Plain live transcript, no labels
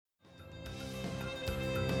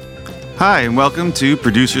Hi, and welcome to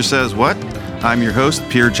Producer Says What. I'm your host,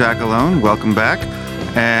 Pierre Jackalone. Welcome back.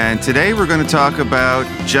 And today we're going to talk about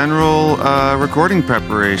general recording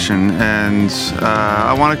preparation. And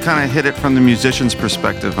I want to kind of hit it from the musician's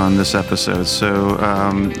perspective on this episode. So,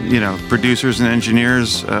 producers and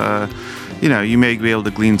engineers, you may be able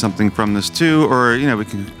to glean something from this too, or, we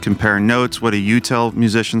can compare notes. What do you tell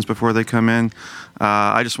musicians before they come in?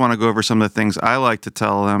 I just want to go over some of the things I like to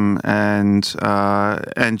tell them and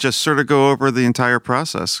just sort of go over the entire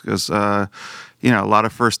process because, a lot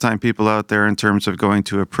of first-time people out there in terms of going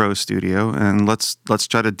to a pro studio, and let's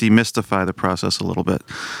try to demystify the process a little bit.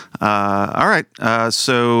 All right,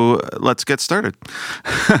 so let's get started.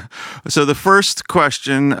 So the first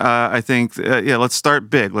question, I think, let's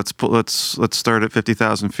start big. Let's start at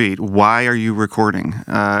 50,000 feet. Why are you recording?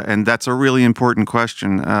 And that's a really important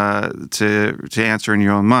question to answer in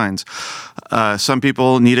your own minds. Some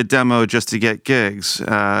people need a demo just to get gigs.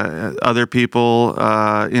 Other people,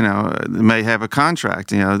 may have a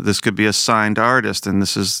contract. This could be a signed artist, and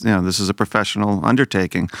this is a professional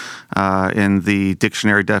undertaking in the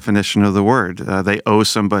dictionary definition of the word. They owe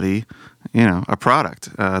somebody, a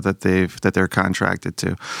product that they're contracted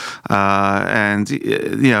to, and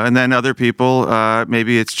then other people,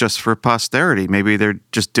 maybe it's just for posterity. Maybe they're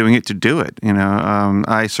just doing it to do it.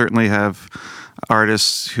 I certainly have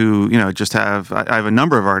artists who, I have a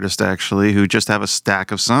number of artists actually who just have a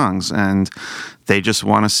stack of songs and they just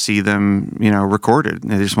want to see them, recorded.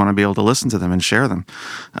 They just want to be able to listen to them and share them.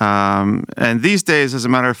 And these days, as a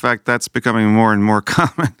matter of fact, that's becoming more and more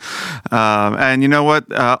common. And you know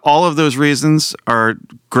what? All of those reasons are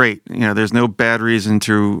great. There's no bad reason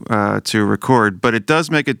to record, but it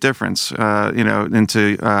does make a difference,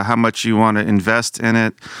 into how much you want to invest in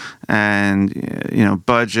it and,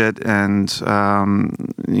 budget. And,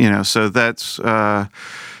 so that's...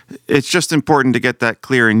 it's just important to get that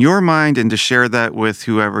clear in your mind and to share that with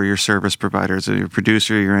whoever your service providers, or your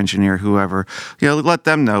producer, your engineer, whoever. Let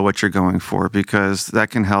them know what you're going for because that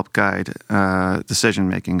can help guide decision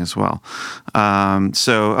making as well. This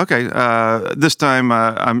time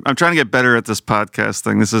I'm trying to get better at this podcast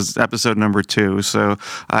thing. This is episode number 2, so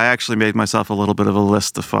I actually made myself a little bit of a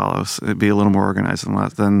list to follow. So it'd be a little more organized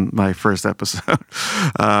than my first episode.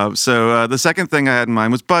 So the second thing I had in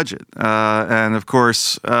mind was budget, and of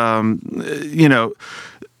course.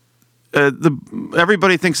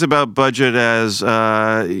 Everybody thinks about budget as,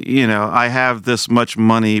 I have this much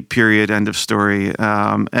money, period, end of story.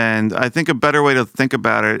 And I think a better way to think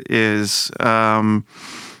about it is,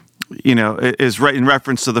 is right in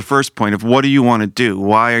reference to the first point of what do you want to do?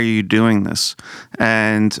 Why are you doing this?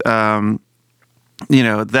 And,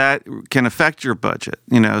 that can affect your budget.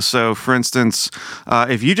 So for instance,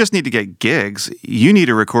 if you just need to get gigs, you need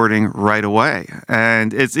a recording right away.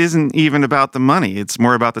 And it isn't even about the money. It's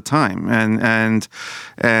more about the time. And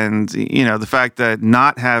the fact that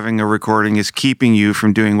not having a recording is keeping you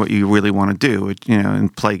from doing what you really want to do,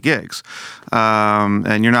 and play gigs.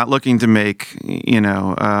 And you're not looking to make,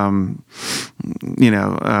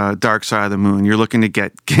 Dark Side of the Moon. You're looking to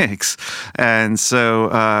get gigs. And so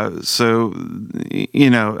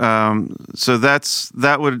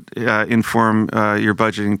that would inform your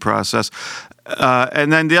budgeting process.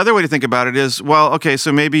 And then the other way to think about it is,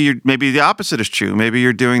 so maybe the opposite is true. Maybe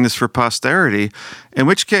you're doing this for posterity, in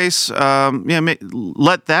which case,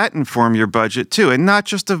 let that inform your budget too, and not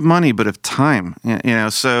just of money, but of time.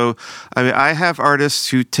 So I have artists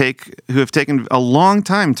who have taken a long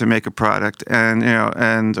time to make a product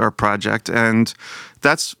and or project, and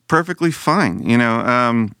that's perfectly fine.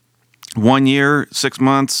 1 year, 6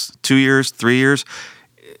 months, 2 years, 3 years,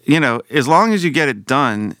 as long as you get it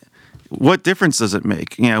done. What difference does it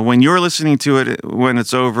make? When you're listening to it, when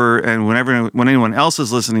it's over, and when anyone else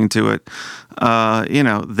is listening to it,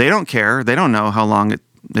 they don't care. They don't know how long it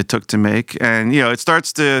took to make. And, it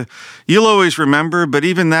starts to, you'll always remember, but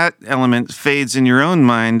even that element fades in your own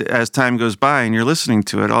mind as time goes by and you're listening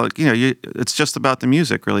to it. It's just about the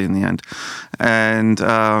music really in the end. And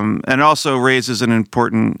also raises an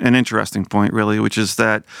interesting point really, which is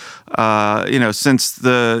that, since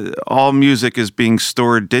all music is being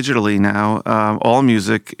stored digitally now, all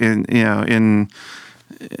music in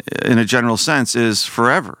a general sense is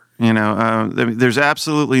forever. There's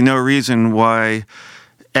absolutely no reason why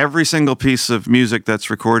every single piece of music that's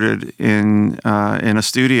recorded in a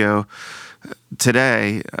studio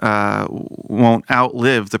today won't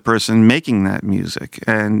outlive the person making that music,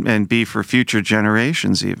 and be for future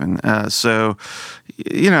generations even. So,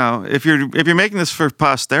 if you're making this for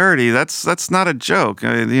posterity, that's not a joke.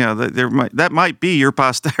 That might be your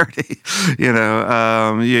posterity.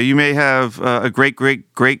 You may have a great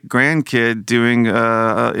grandkid doing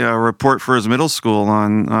a report for his middle school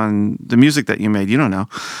on the music that you made. You don't know.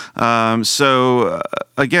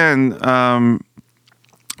 Again.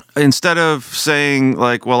 Instead of saying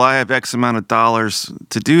like, well, I have X amount of dollars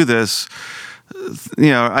to do this,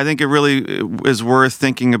 I think it really is worth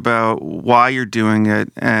thinking about why you're doing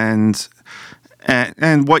it and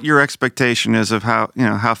what your expectation is of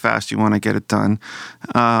how fast you want to get it done.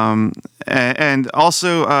 And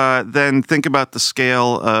also then think about the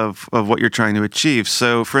scale of what you're trying to achieve.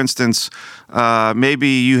 So, for instance, maybe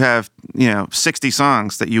you have 60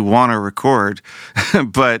 songs that you want to record,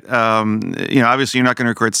 but obviously you're not going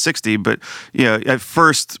to record 60. But at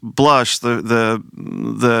first blush,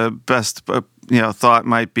 the best thought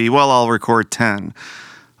might be, well, I'll record 10.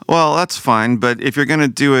 Well, that's fine, but if you're going to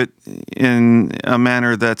do it in a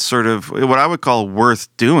manner that's sort of what I would call worth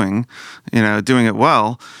doing, doing it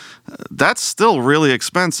well, that's still really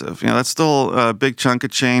expensive. That's still a big chunk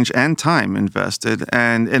of change and time invested.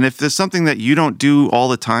 And if there's something that you don't do all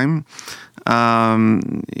the time,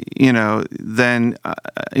 then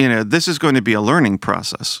this is going to be a learning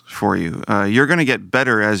process for you. You're going to get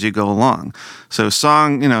better as you go along. So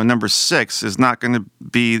song, number 6 is not going to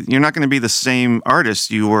be, you're not going to be the same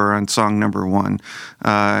artist you were on song number 1,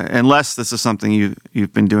 unless this is something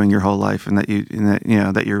you've been doing your whole life and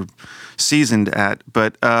that you're seasoned at.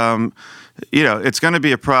 But it's going to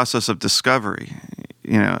be a process of discovery.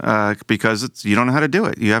 Because you don't know how to do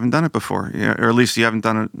it. You haven't done it before, or at least you haven't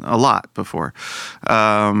done it a lot before.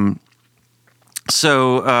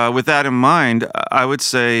 So with that in mind, I would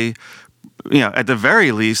say, at the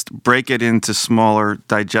very least, break it into smaller,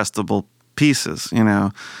 digestible pieces.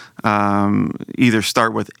 Either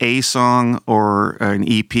start with a song or an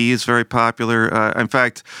EP is very popular. In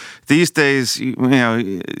fact, these days,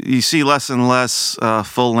 you see less and less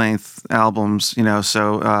full-length albums.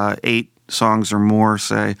 So 8 songs or more,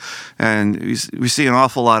 say, and we see an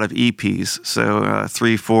awful lot of EPs. So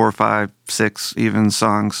 3, 4, 5, 6 even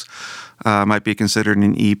songs might be considered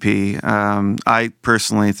an EP. I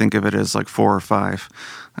personally think of it as like 4 or 5.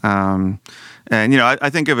 I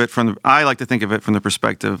think of it I like to think of it from the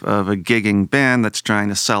perspective of a gigging band that's trying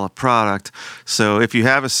to sell a product. So if you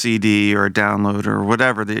have a CD or a download or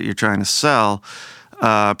whatever that you're trying to sell,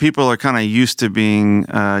 people are kind of used to being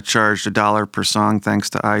charged $1 per song thanks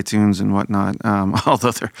to iTunes and whatnot,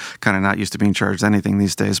 although they're kind of not used to being charged anything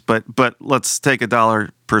these days. But let's take $1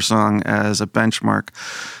 per song as a benchmark.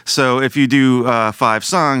 So if you do 5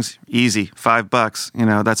 songs, easy,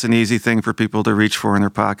 $5. That's an easy thing for people to reach for in their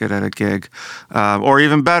pocket at a gig. Or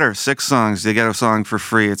even better, 6 songs, you get a song for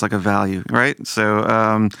free. It's like a value, right? So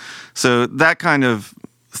that kind of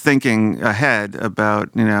thinking ahead about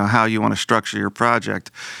how you want to structure your project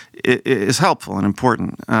is helpful and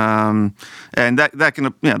important, and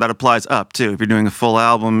that applies up too. If you're doing a full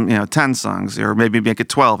album, 10 songs, or maybe make it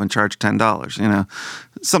 12 and charge $10,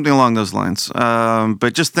 something along those lines.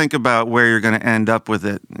 But just think about where you're going to end up with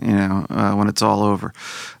it, when it's all over,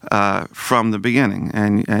 from the beginning,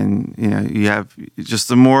 and you have just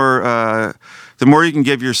the more you can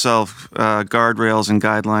give yourself guardrails and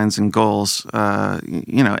guidelines and goals,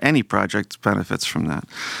 any project benefits from that.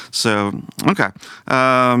 So, okay.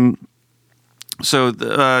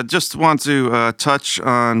 Just want to touch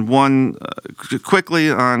on one quickly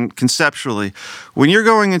on conceptually. When you're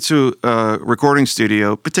going into a recording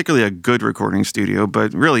studio, particularly a good recording studio,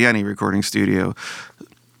 but really any recording studio,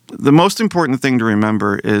 the most important thing to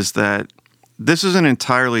remember is that this is an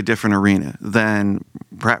entirely different arena than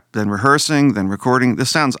rehearsing, than recording. This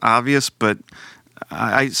sounds obvious, but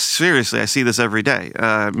I seriously see this every day.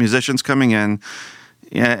 Musicians coming in,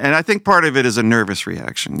 and I think part of it is a nervous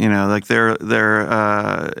reaction.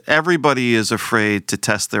 Everybody is afraid to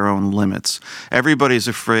test their own limits. Everybody's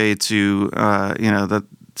afraid to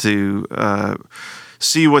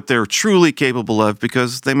see what they're truly capable of,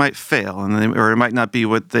 because they might fail, or it might not be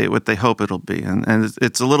what they hope it'll be, and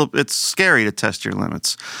it's scary to test your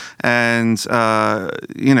limits. And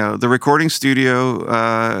the recording studio,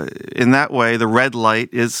 in that way, the red light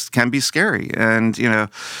can be scary, and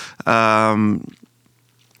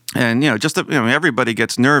everybody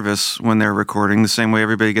gets nervous when they're recording the same way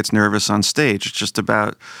everybody gets nervous on stage. It's just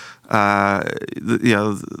about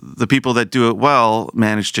the people that do it well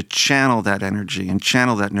manage to channel that energy and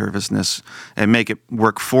channel that nervousness and make it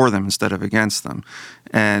work for them instead of against them.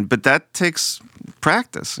 But that takes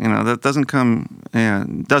practice. That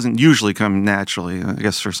doesn't usually come naturally. I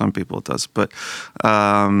guess for some people it does. But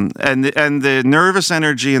and the nervous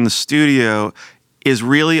energy in the studio is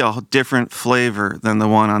really a different flavor than the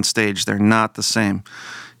one on stage. They're not the same.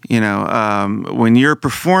 When you're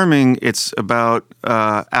performing, it's about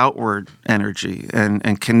outward energy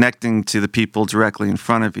and connecting to the people directly in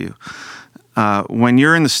front of you. When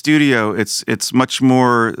you're in the studio, it's much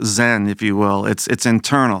more zen, if you will. It's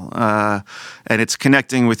internal, and it's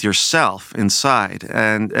connecting with yourself inside,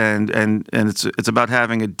 and it's about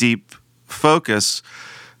having a deep focus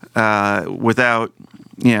without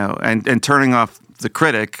and turning off the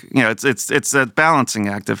critic. It's a balancing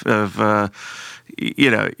act of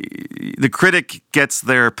the critic gets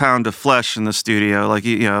their pound of flesh in the studio. Like,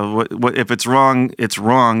 what if it's wrong, it's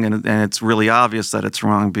wrong, and it's really obvious that it's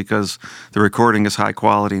wrong because the recording is high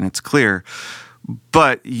quality and it's clear.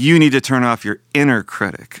 But you need to turn off your inner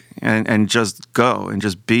critic and just go and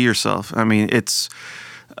just be yourself. I mean, it's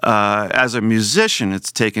as a musician,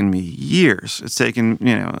 it's taken me years. It's taken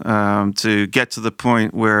to get to the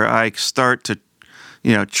point where I start to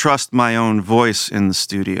trust my own voice in the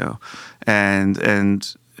studio.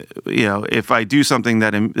 And if I do something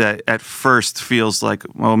that at first feels like,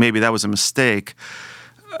 well, maybe that was a mistake,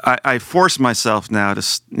 I force myself now to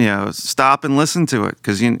stop and listen to it,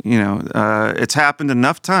 because it's happened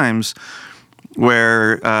enough times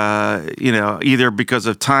where either because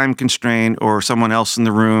of time constraint or someone else in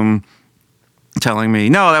the room telling me,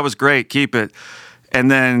 no, that was great, keep it. And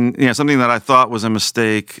then, something that I thought was a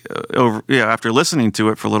mistake after listening to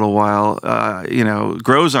it for a little while,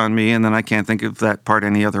 grows on me, and then I can't think of that part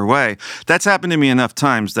any other way. That's happened to me enough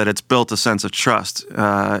times that it's built a sense of trust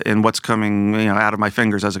in what's coming, out of my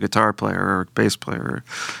fingers as a guitar player or bass player.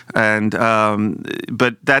 And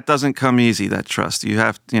but that doesn't come easy. That trust, you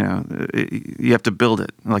have to build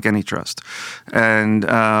it like any trust. And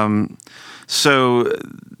so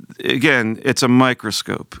again, it's a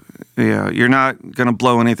microscope. You're not going to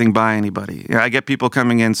blow anything by anybody. I get people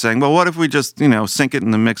coming in saying, well, what if we just, sync it in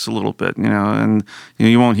the mix a little bit, and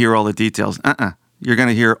you won't hear all the details. You're going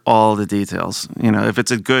to hear all the details. If it's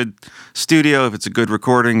a good studio, if it's a good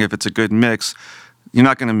recording, if it's a good mix, you're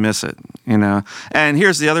not going to miss it, And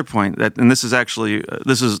here's the other point, and this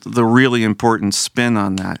is the really important spin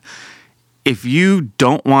on that. If you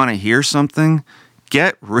don't want to hear something,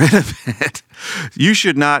 get rid of it. You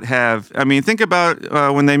should not have. I mean, think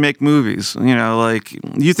about when they make movies. Like,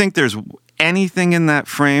 you think there's anything in that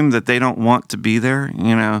frame that they don't want to be there?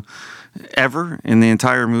 Ever in the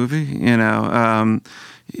entire movie?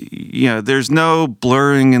 There's no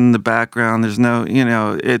blurring in the background. There's no.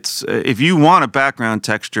 It's if you want a background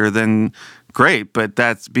texture, then great, but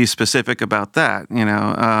be specific about that.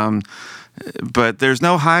 But there's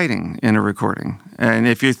no hiding in a recording. And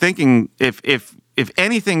if you're thinking, if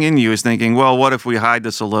anything in you is thinking, well, what if we hide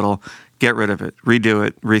this a little? Get rid of it, redo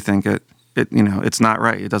it, rethink it. It's not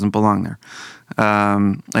right. It doesn't belong there.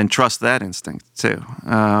 And trust that instinct too.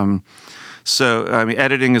 So,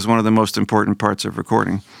 editing is one of the most important parts of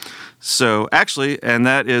recording. So actually, and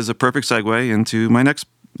that is a perfect segue into my next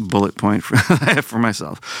bullet point I have for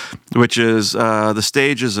myself, which is the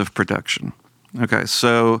stages of production. Okay,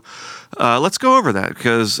 so let's go over that,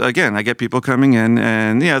 because, again, I get people coming in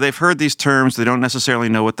and, they've heard these terms. They don't necessarily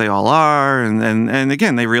know what they all are. And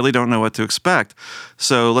again, they really don't know what to expect.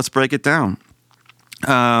 So let's break it down.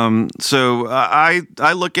 So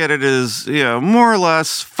I look at it as, more or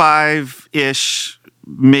less 5-ish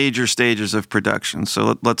major stages of production.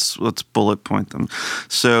 So let's bullet point them.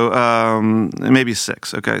 So maybe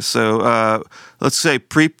 6. Okay, so let's say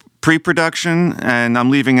pre-production, and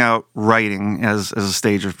I'm leaving out writing as a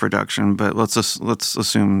stage of production, but let's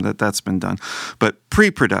assume that that's been done. But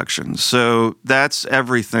pre-production, so that's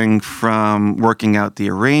everything from working out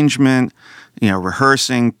the arrangement,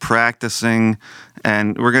 rehearsing, practicing,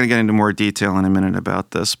 and we're going to get into more detail in a minute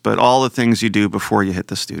about this, but all the things you do before you hit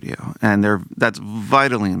the studio, and that's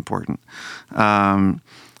vitally important.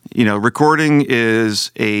 Recording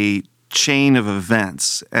is a chain of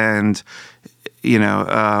events, and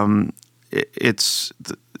it's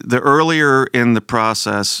the earlier in the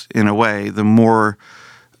process, in a way, the more,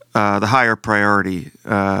 the higher priority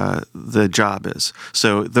the job is.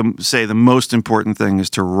 So the most important thing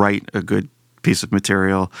is to write a good piece of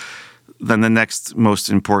material. Then the next most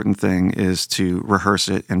important thing is to rehearse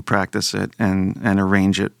it and practice it and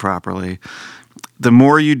arrange it properly. the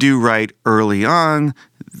more you do right early on,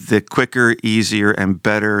 the quicker, easier, and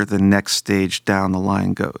better the next stage down the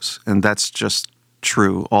line goes. And that's just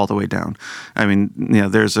true all the way down. I mean,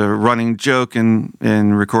 there's a running joke in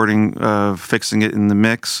recording fixing it in the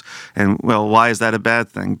mix. And, well, why is that a bad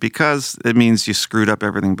thing? Because it means you screwed up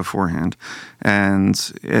everything beforehand. And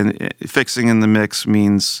fixing in the mix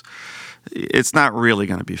means it's not really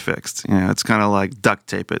going to be fixed. It's kind of like duct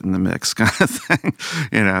tape it in the mix kind of thing.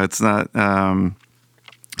 It's not...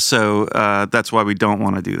 So that's why we don't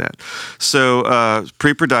want to do that. So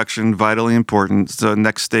pre-production, vitally important. So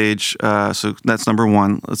next stage, so that's number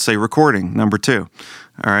one. Let's say recording, number two.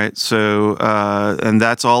 All right. So and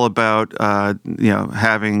that's all about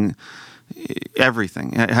having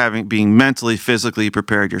everything, being mentally, physically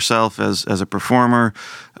prepared yourself as a performer,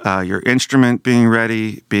 your instrument being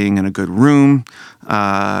ready, being in a good room,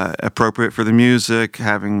 appropriate for the music,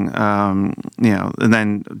 having and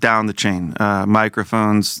then down the chain,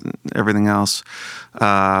 microphones, everything else,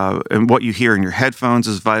 and what you hear in your headphones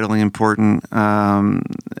is vitally important,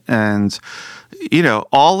 and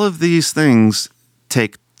all of these things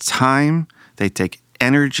take time. They take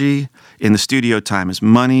energy. In the studio, time is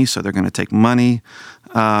money, so they're going to take money.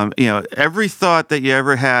 Every thought that you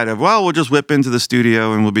ever had of, well, we'll just whip into the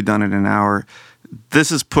studio and we'll be done in an hour,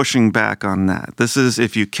 this is pushing back on that. This is,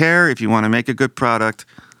 if you care, if you want to make a good product,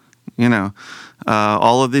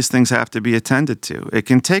 all of these things have to be attended to. It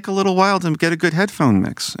can take a little while to get a good headphone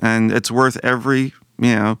mix, and it's worth every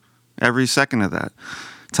second of that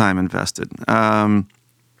time invested.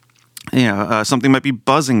 Something might be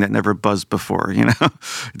buzzing that never buzzed before,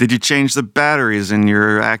 Did you change the batteries in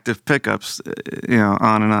your active pickups,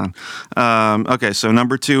 on and on. Okay, so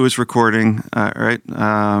number two is recording, right?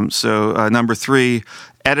 So number three,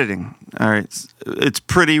 editing, all right? It's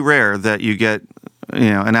pretty rare that you get,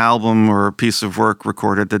 an album or a piece of work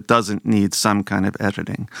recorded that doesn't need some kind of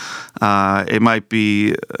editing. It might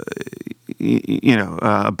be...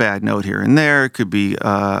 a bad note here and there. It could be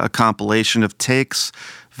a compilation of takes.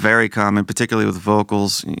 Very common, particularly with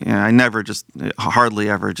vocals. I hardly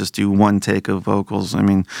ever just do one take of vocals. I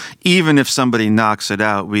mean, even if somebody knocks it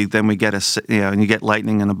out, we get and you get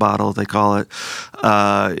lightning in a bottle, they call it.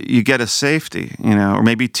 You get a safety, or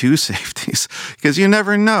maybe two safeties, because you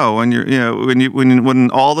never know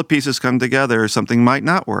when all the pieces come together, something might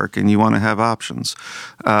not work, and you want to have options.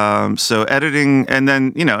 So editing, and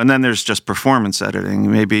then there's just performance editing.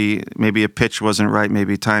 Maybe a pitch wasn't right,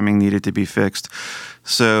 maybe timing needed to be fixed.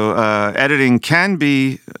 So editing can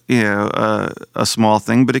be, a small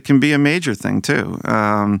thing, but it can be a major thing too.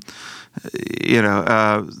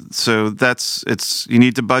 So you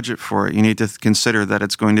need to budget for it. You need to consider that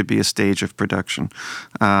it's going to be a stage of production.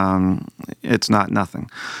 It's not nothing.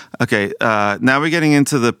 Okay, now we're getting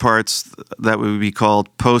into the parts that would be called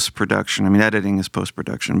post-production. I mean, editing is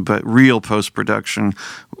post-production, but real post-production,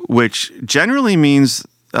 which generally means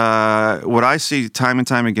what I see time and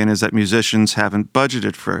time again is that musicians haven't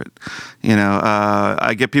budgeted for it.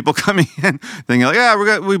 I get people coming in thinking like,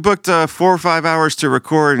 yeah, we booked 4 or 5 hours to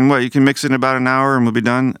record, and you can mix it in about an hour and we'll be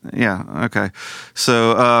done. Yeah, okay.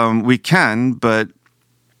 So we can, but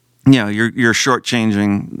you're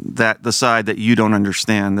shortchanging the side that you don't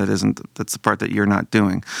understand. That's the part that you're not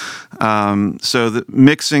doing. So the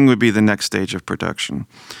mixing would be the next stage of production.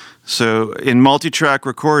 So in multi-track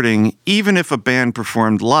recording, even if a band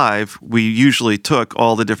performed live, we usually took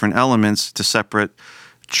all the different elements to separate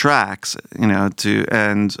tracks,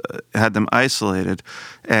 and had them isolated.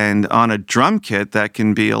 And on a drum kit, that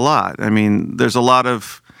can be a lot. I mean, there's a lot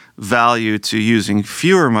of value to using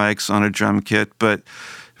fewer mics on a drum kit, but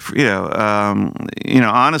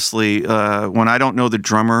honestly, when I don't know the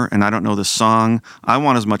drummer and I don't know the song, I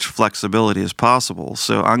want as much flexibility as possible.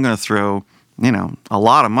 So I'm going to throw a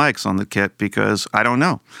lot of mics on the kit because I don't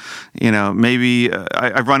know. Maybe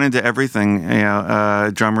I've run into everything.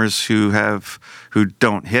 Drummers who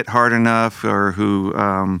don't hit hard enough, or who,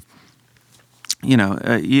 you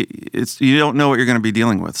don't know what you're going to be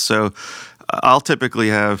dealing with. So I'll typically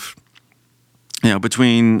have,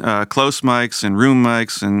 between close mics and room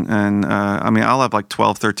mics, and I'll have like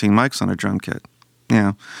 12, 13 mics on a drum kit.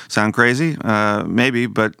 Sound crazy? Maybe,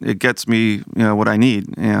 but it gets me, what I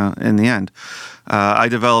need, in the end. I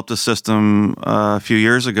developed a system a few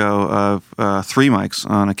years ago of 3 mics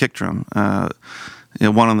on a kick drum.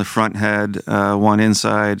 One on the front head, one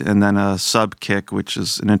inside, and then a sub kick, which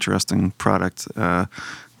is an interesting product that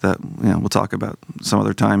we'll talk about some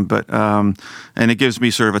other time. But and it gives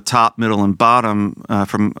me sort of a top, middle, and bottom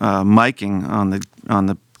from miking on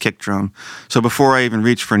the kick drum. So before I even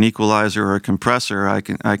reach for an equalizer or a compressor, I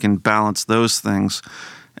can balance those things,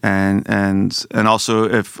 and also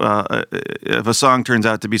if a song turns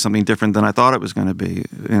out to be something different than I thought it was going to be,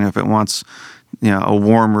 if it wants a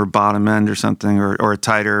warmer bottom end or something, or a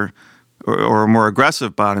tighter or a more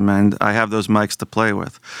aggressive bottom end, I have those mics to play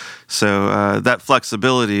with. So that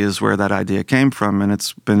flexibility is where that idea came from, and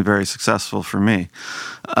it's been very successful for me.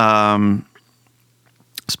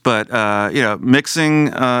 But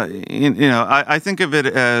mixing, I think of it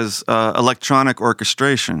as electronic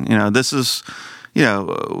orchestration. This is,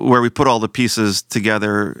 where we put all the pieces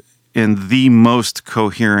together in the most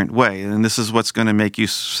coherent way, and this is what's going to make you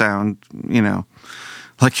sound,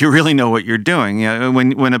 like you really know what you're doing.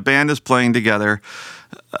 When a band is playing together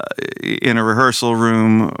in a rehearsal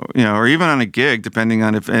room, or even on a gig, depending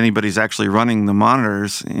on if anybody's actually running the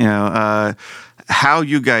monitors, how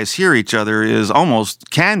you guys hear each other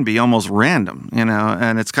can be almost random,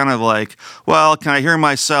 and it's kind of like, well, can I hear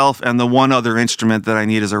myself and the one other instrument that I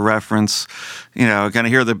need as a reference? Can I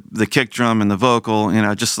hear the kick drum and the vocal?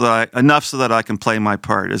 Just enough so that I can play my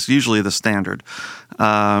part is usually the standard.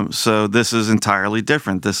 So this is entirely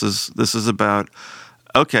different. This is about,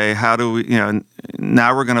 okay, how do we?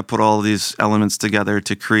 Now we're going to put all these elements together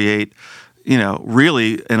to create,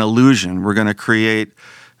 really an illusion. We're going to create,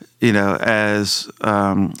 as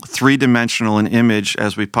three-dimensional an image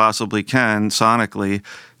as we possibly can sonically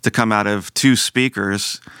to come out of two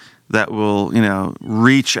speakers that will,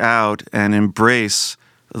 reach out and embrace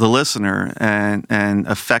the listener and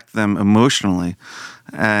affect them emotionally.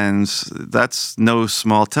 And that's no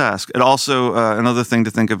small task. It also, another thing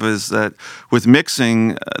to think of is that with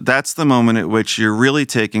mixing, that's the moment at which you're really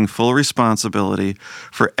taking full responsibility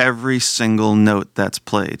for every single note that's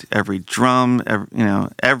played, every drum,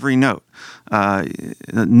 every note.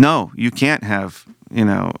 No, you can't have,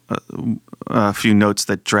 a few notes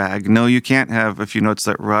that drag. No, you can't have a few notes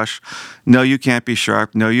that rush. No, you can't be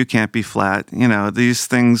sharp. No, you can't be flat. These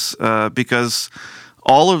things, because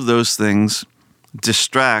all of those things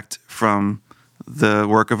distract from the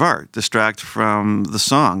work of art, distract from the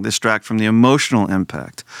song, distract from the emotional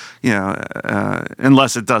impact,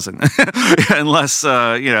 unless it doesn't, unless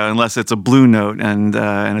it's a blue note and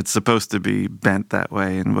it's supposed to be bent that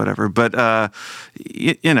way and whatever. But,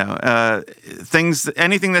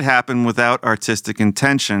 anything that happened without artistic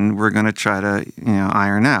intention, we're going to try to,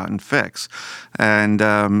 iron out and fix. And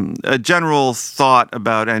a general thought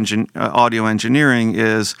about audio engineering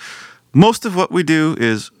is, most of what we do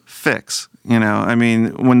is fix.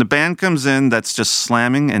 When the band comes in that's just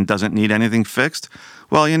slamming and doesn't need anything fixed,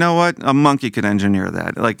 well, you know what? A monkey could engineer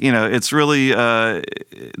that. It's really,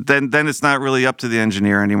 then it's not really up to the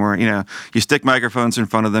engineer anymore. You stick microphones in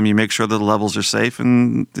front of them, you make sure that the levels are safe,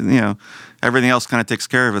 and, everything else kind of takes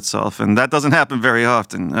care of itself. And that doesn't happen very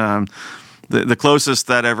often. The closest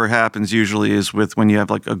that ever happens usually is when you have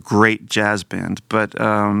like a great jazz band, but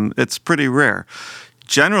it's pretty rare.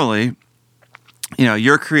 Generally,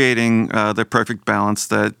 you're creating the perfect balance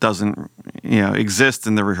that doesn't, exist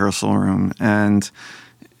in the rehearsal room. And,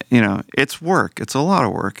 it's work. It's a lot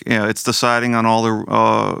of work. It's deciding on all the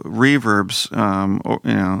reverbs,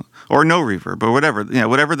 or no reverb, or whatever,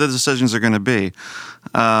 whatever the decisions are going to be.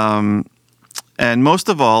 And most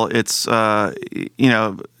of all, it's,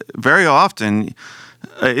 very often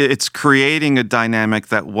it's creating a dynamic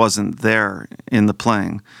that wasn't there in the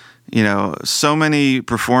playing. So many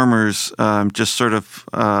performers just sort of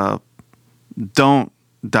don't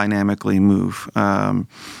dynamically move,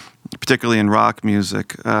 particularly in rock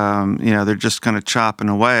music. They're just kind of chopping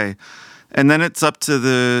away. And then it's up to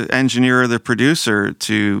the engineer or the producer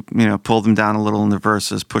to, pull them down a little in the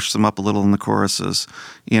verses, push them up a little in the choruses,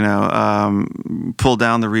 pull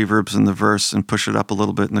down the reverbs in the verse and push it up a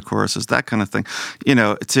little bit in the choruses, that kind of thing,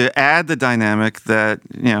 to add the dynamic that,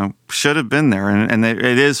 should have been there. And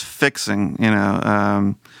it is fixing,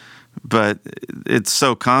 but it's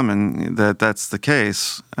so common that that's the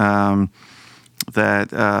case,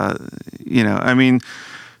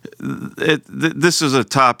 this is a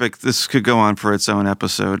topic, this could go on for its own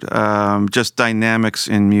episode, just dynamics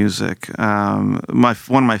in music. One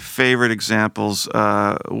of my favorite examples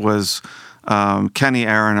was Kenny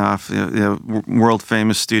Aronoff,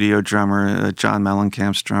 world-famous studio drummer, John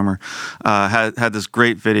Mellencamp's drummer, had this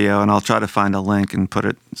great video, and I'll try to find a link and put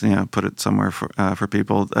it somewhere for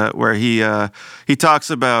people, where he talks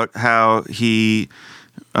about how he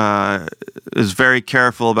is very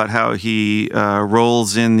careful about how he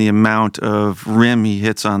rolls in the amount of rim he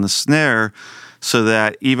hits on the snare, so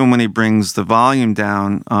that even when he brings the volume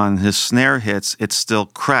down on his snare hits, it still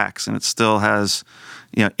cracks and it still has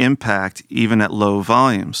impact even at low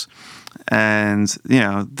volumes. And,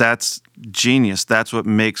 that's genius. That's what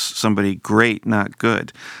makes somebody great, not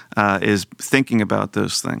good, is thinking about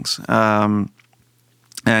those things.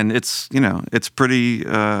 And it's pretty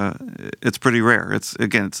rare. It's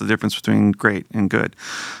the difference between great and good.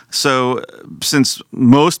 So since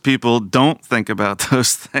most people don't think about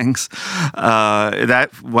those things, that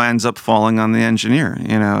winds up falling on the engineer,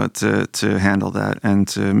 to handle that and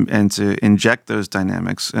to inject those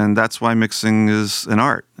dynamics. And that's why mixing is an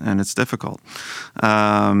art and it's difficult.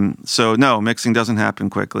 So no, mixing doesn't happen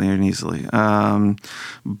quickly and easily.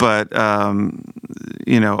 But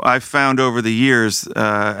I've found over the years,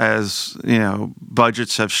 as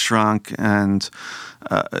budgets have shrunk and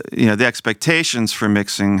the expectations for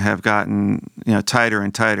mixing have gotten tighter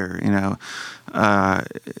and tighter.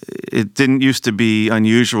 It didn't used to be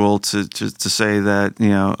unusual to say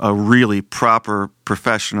that a really proper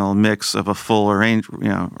professional mix of a full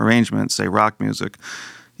arrangement, say rock music,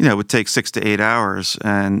 would take 6 to 8 hours,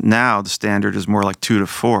 and now the standard is more like 2 to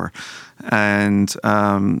 4. And,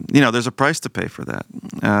 there's a price to pay for that.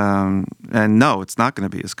 And no, it's not going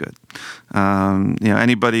to be as good.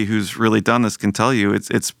 Anybody who's really done this can tell you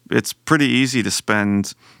it's pretty easy to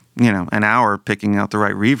spend, an hour picking out the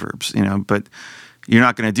right reverbs, but you're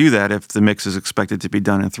not going to do that if the mix is expected to be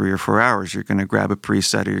done in 3 or 4 hours. You're going to grab a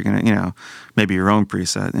preset, or you're going to, maybe your own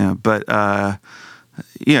preset, but,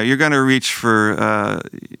 you're going to reach for,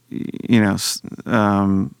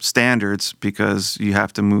 standards because you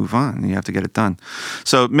have to move on. You have to get it done.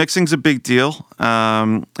 So mixing's a big deal,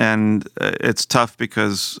 and it's tough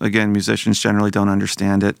because, again, musicians generally don't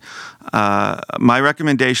understand it. My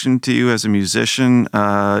recommendation to you as a musician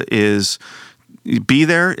is be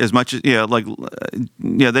there as much as,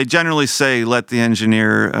 they generally say, let the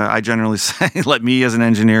engineer, I generally say, let me as an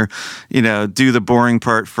engineer, do the boring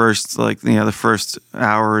part first, the first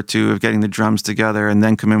hour or two of getting the drums together, and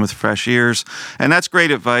then come in with fresh ears. And that's great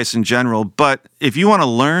advice in general. But if you want to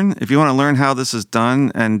learn how this is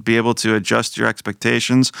done and be able to adjust your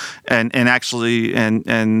expectations and actually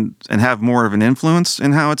have more of an influence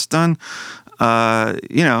in how it's done,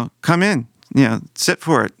 come in, sit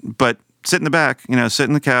for it. But sit in the back, sit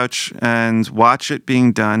in the couch and watch it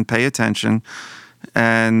being done, pay attention,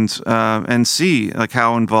 and see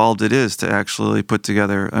how involved it is to actually put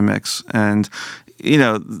together a mix. And,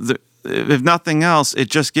 if nothing else,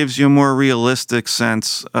 it just gives you a more realistic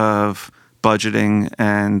sense of budgeting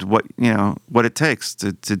and what it takes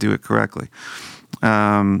to do it correctly.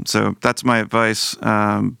 So that's my advice.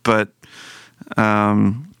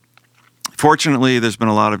 Fortunately, there's been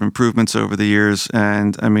a lot of improvements over the years,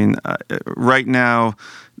 and right now,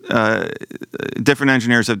 different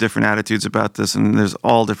engineers have different attitudes about this, and there's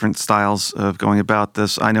all different styles of going about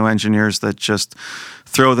this. I know engineers that just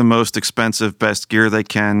throw the most expensive, best gear they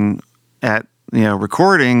can at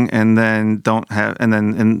recording, and then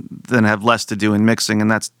then have less to do in mixing, and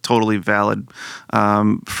that's totally valid.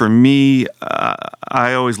 For me,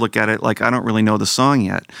 I always look at it like I don't really know the song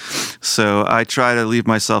yet, so I try to leave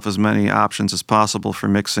myself as many options as possible for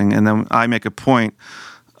mixing, and then I make a point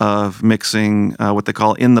of mixing what they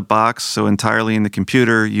call in the box, so entirely in the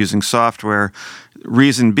computer using software.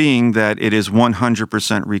 Reason being that it is 100%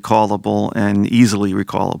 recallable and easily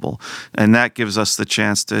recallable. And that gives us the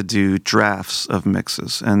chance to do drafts of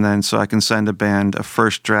mixes. And then so I can send a band a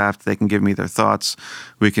first draft, they can give me their thoughts,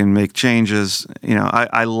 we can make changes.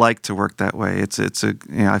 I like to work that way.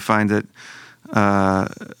 I find it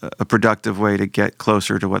a productive way to get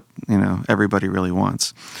closer to what everybody really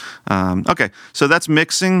wants. Okay, so that's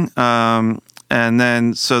mixing. And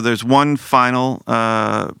then so there's one final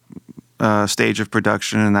stage of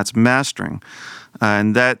production, and that's mastering.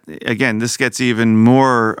 And that, again, this gets even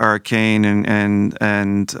more arcane and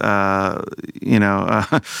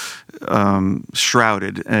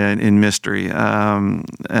shrouded in mystery.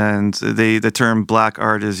 And the term black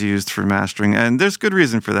art is used for mastering, and there's good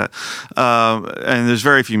reason for that. And there's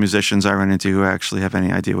very few musicians I run into who actually have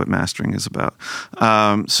any idea what mastering is about.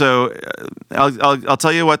 So I'll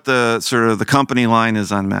tell you what the sort of the company line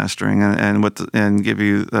is on mastering, and give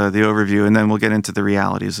you the overview, and then we'll get into the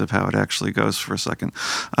realities of how it actually goes for a second.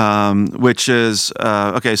 Which is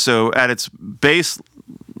okay. So at its base,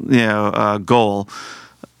 goal,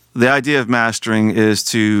 the idea of mastering is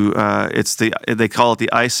to they call it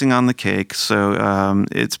the icing on the cake. So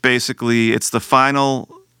it's the final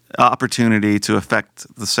opportunity to affect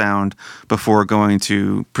the sound before going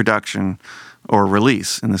to production or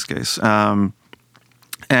release in this case.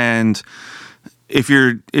 And if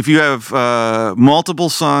you have multiple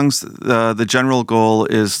songs, the general goal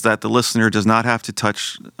is that the listener does not have to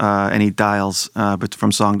touch any dials, but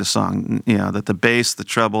from song to song. That the bass, the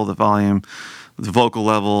treble, the volume, the vocal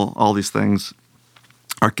level, all these things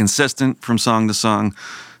are consistent from song to song,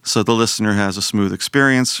 so the listener has a smooth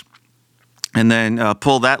experience. And then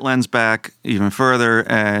pull that lens back even further,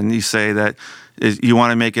 and you say that you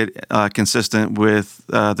want to make it consistent with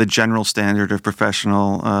the general standard of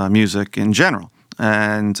professional music in general.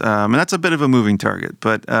 And that's a bit of a moving target,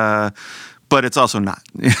 but it's also not.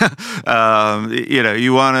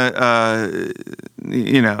 You want to,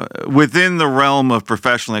 within the realm of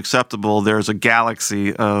professionally acceptable, there's a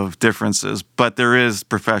galaxy of differences, but there is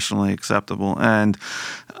professionally acceptable. And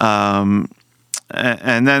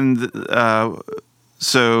then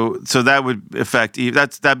so that would affect,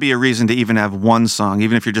 that'd be a reason to even have one song,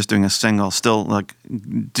 even if you're just doing a single, still like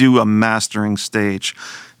do a mastering stage,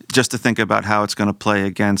 just to think about how it's going to play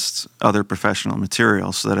against other professional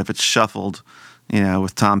material, so that if it's shuffled,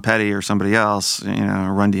 with Tom Petty or somebody else,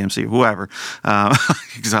 Run DMC, whoever,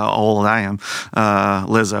 because how old I am,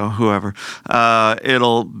 Lizzo, whoever,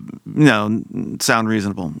 it'll, sound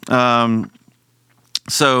reasonable.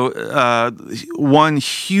 So one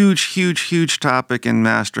huge topic in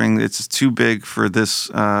mastering, it's too big for this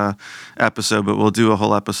episode, but we'll do a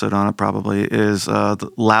whole episode on it probably, is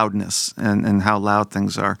the loudness and how loud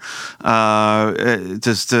things are.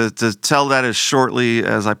 Just to tell that as shortly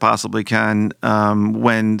as I possibly can,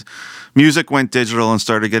 when music went digital and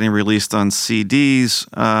started getting released on CDs,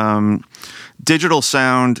 digital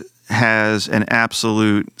sound has an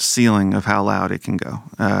absolute ceiling of how loud it can go.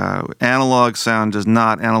 Analog sound does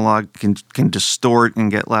not. Analog can distort and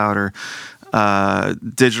get louder.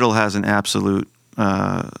 Digital has an absolute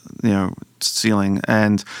ceiling.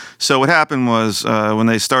 And so what happened was when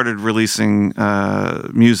they started releasing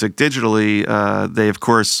music digitally,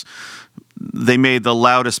 they made the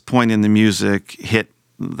loudest point in the music hit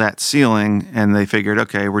that ceiling, and they figured,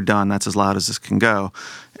 okay, we're done. That's as loud as this can go.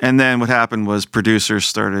 And then what happened was producers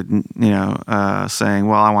started, saying,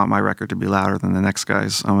 well, I want my record to be louder than the next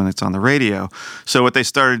guy's when it's on the radio. So what they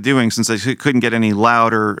started doing, since they couldn't get any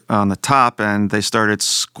louder on the top end, they started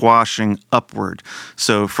squashing upward.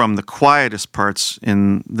 So from the quietest parts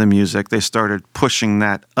in the music, they started pushing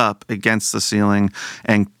that up against the ceiling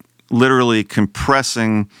and literally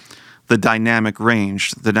compressing the dynamic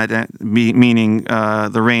range, meaning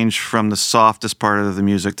the range from the softest part of the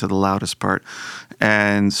music to the loudest part.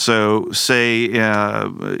 And so, say, in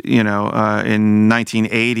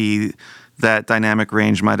 1980, that dynamic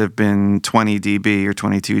range might have been 20 dB or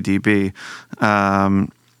 22 dB,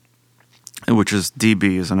 which is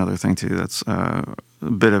dB is another thing too. That's a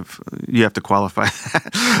bit of, you have to qualify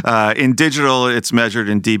that. In digital, it's measured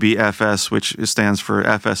in dBFS, which stands for,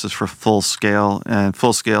 FS is for full scale, and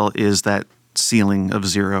full scale is that ceiling of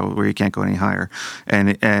 0 where you can't go any higher,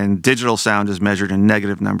 and digital sound is measured in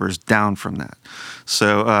negative numbers down from that.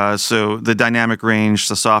 So the dynamic range,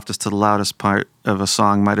 the softest to the loudest part of a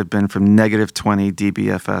song, might have been from negative 20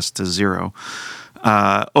 dBFS to 0.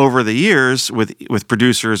 Over the years, with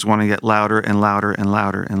producers wanting to get louder and louder and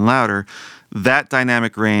louder and louder, that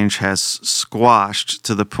dynamic range has squashed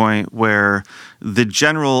to the point where the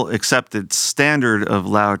general accepted standard of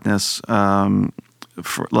loudness,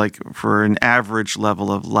 for an average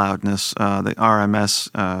level of loudness, the RMS,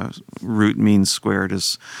 root mean squared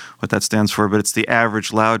is what that stands for, but it's the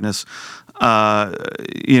average loudness,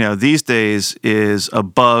 these days is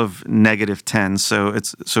above negative 10. So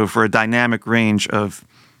for a dynamic range of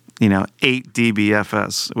 8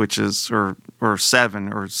 dBFS, which is or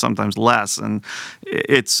 7 or sometimes less, and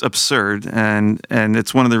it's absurd, and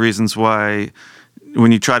it's one of the reasons why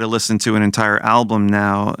when you try to listen to an entire album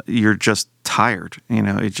now, you're just tired.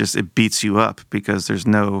 It beats you up because there's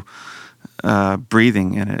no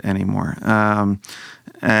breathing in it anymore.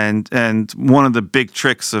 And one of the big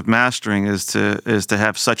tricks of mastering is to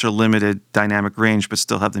have such a limited dynamic range, but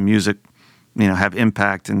still have the music, have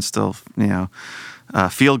impact and still,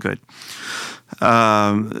 feel good.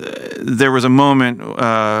 There was a moment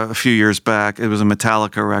a few years back. It was a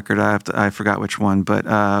Metallica record. I forgot which one,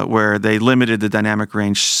 but where they limited the dynamic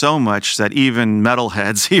range so much that even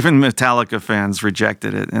metalheads, even Metallica fans,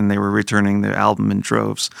 rejected it, and they were returning the album in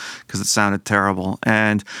droves because it sounded terrible.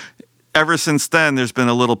 And ever since then, there's been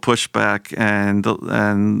a little pushback, and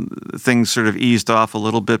things sort of eased off a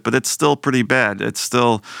little bit, but it's still pretty bad. It's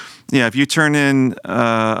still, if you turn in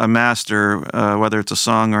a master, whether it's a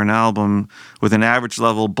song or an album, with an average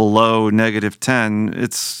level below negative 10,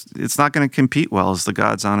 it's not going to compete well, is the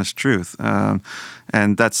God's honest truth.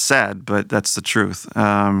 And that's sad, but that's the truth.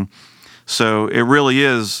 So it really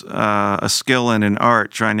is a skill and an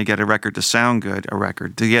art trying to get a record to sound good,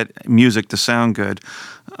 to get music to sound good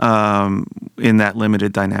in that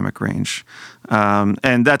limited dynamic range.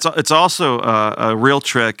 And it's also a real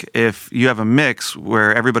trick if you have a mix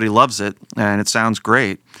where everybody loves it and it sounds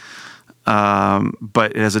great,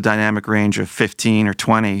 but it has a dynamic range of 15 or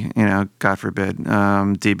 20, God forbid,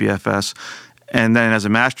 dBFS. And then as a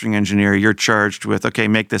mastering engineer, you're charged with, okay,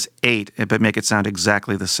 make this 8, but make it sound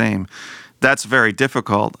exactly the same. That's very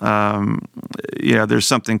difficult. There's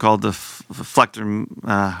something called the Fletcher,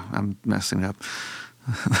 I'm messing it up.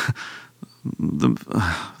 The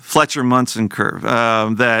Fletcher-Munson curve,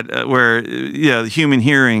 where human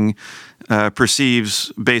hearing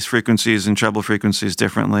perceives bass frequencies and treble frequencies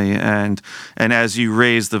differently, and as you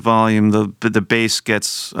raise the volume, the bass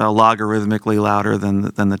gets logarithmically louder than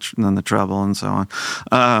the treble, and so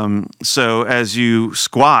on. So as you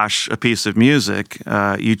squash a piece of music,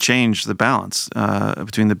 you change the balance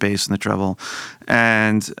between the bass and the treble,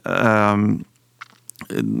 and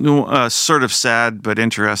a sort of sad but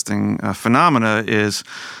interesting phenomena is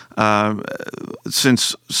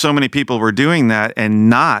since so many people were doing that and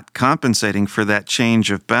not compensating for that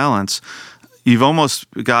change of balance, you've almost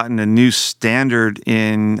gotten a new standard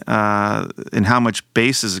in how much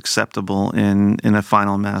bass is acceptable in a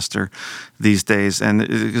final master these days, and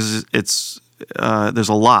it's there's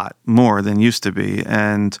a lot more than used to be,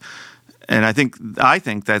 and I think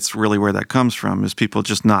that's really where that comes from, is people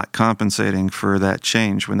just not compensating for that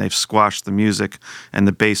change when they've squashed the music and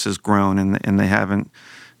the bass has grown and they haven't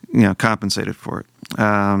compensated for it.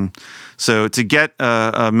 So to get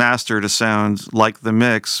a master to sound like the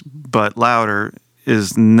mix but louder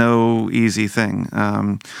is no easy thing.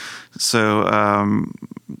 So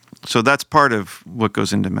that's part of what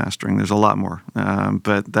goes into mastering. There's a lot more,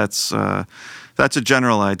 but that's a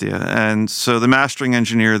general idea. And so the mastering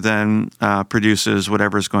engineer then produces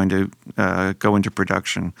whatever's going to go into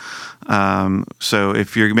production. So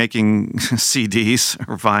if you're making CDs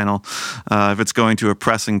or vinyl, if it's going to a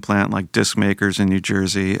pressing plant like disc makers in New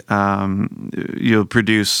Jersey, you'll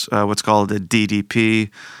produce what's called a DDP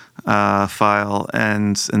file,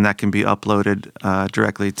 and that can be uploaded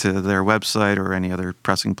directly to their website or any other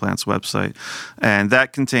pressing plant's website. And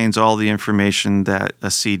that contains all the information that a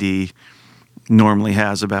CD normally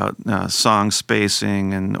has about song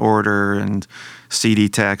spacing and order and CD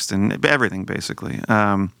text and everything, basically.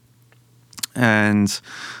 And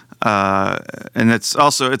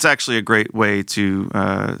it's actually a great way to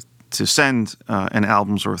send an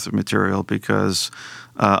album's worth of material, because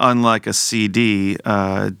unlike a CD,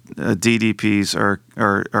 DDPs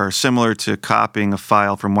are similar to copying a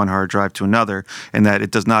file from one hard drive to another, in that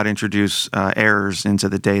it does not introduce errors into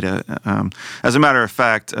the data. As a matter of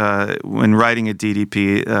fact, when writing a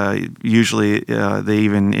DDP, usually they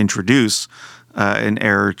even introduce an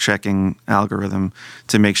error checking algorithm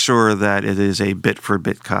to make sure that it is a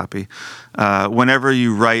bit-for-bit copy. Whenever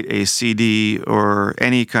you write a CD or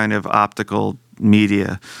any kind of optical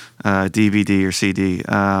media, DVD or CD,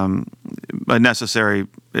 a necessary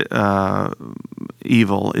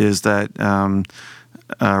evil is that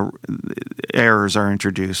errors are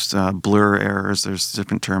introduced, blur errors. There's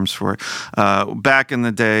different terms for it. Back in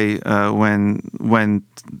the day, when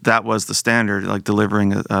that was the standard, like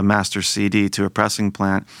delivering a master CD to a pressing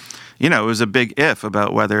plant, it was a big if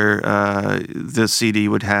about whether the CD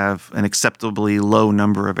would have an acceptably low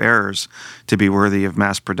number of errors to be worthy of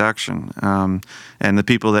mass production. And the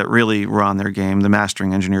people that really were on their game, the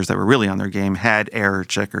mastering engineers that were really on their game, had error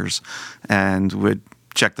checkers and would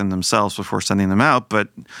check them themselves before sending them out. But,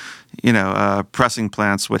 pressing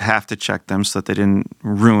plants would have to check them so that they didn't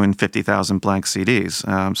ruin 50,000 blank CDs.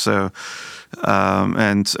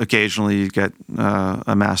 And occasionally you get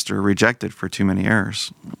a master rejected for too many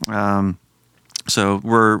errors. So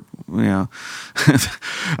we're, I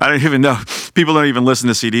don't even know. People don't even listen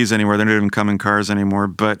to CDs anymore. They don't even come in cars anymore.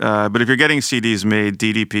 But if you're getting CDs made,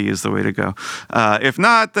 DDP is the way to go. If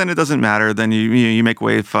not, then it doesn't matter. Then you make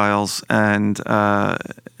WAV files, and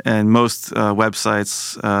most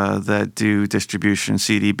websites that do distribution,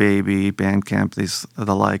 CD Baby, Bandcamp,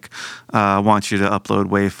 the like, want you to upload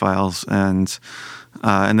WAV files,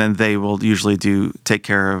 and then they will usually take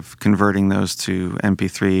care of converting those to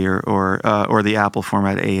MP3 or the Apple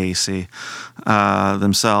format AAC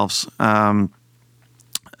themselves.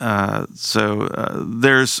 So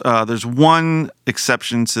there's one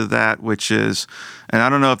exception to that, which is, and I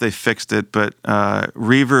don't know if they fixed it, but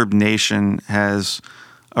Reverb Nation has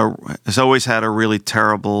always had a really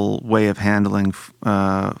terrible way of handling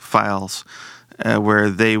files, where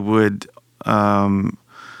they would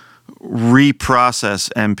reprocess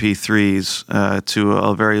MP3s to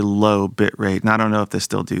a very low bit rate. And I don't know if they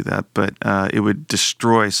still do that, but it would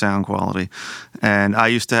destroy sound quality. And I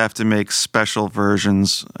used to have to make special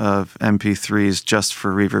versions of MP3s just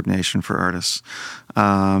for Reverb Nation for artists. We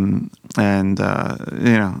can get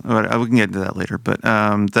into that later, but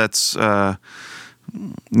that's...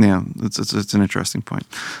 it's an interesting point.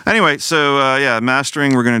 Anyway, so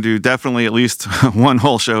mastering. We're going to do definitely at least one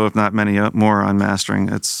whole show, if not many more, on mastering.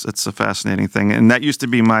 It's a fascinating thing, and that used to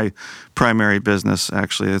be my primary business.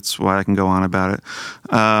 Actually, it's why I can go on about it.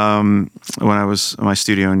 When I was in my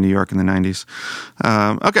studio in New York in the '90s.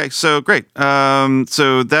 Okay, so great.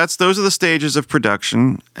 So those are the stages of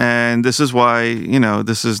production, and this is why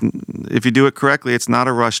this is, if you do it correctly, it's not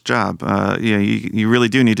a rush job. You really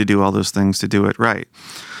do need to do all those things to do it right.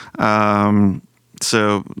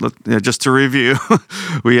 So just to review,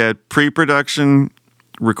 we had pre-production,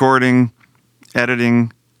 recording,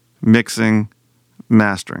 editing, mixing,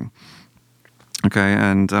 mastering. Okay,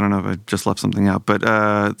 and I don't know if I just left something out, but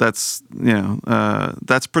that's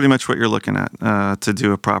pretty much what you're looking at to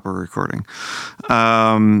do a proper recording.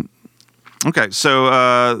 Okay, so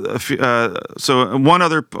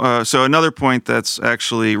another point that's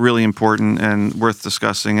actually really important and worth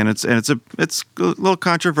discussing, and it's a little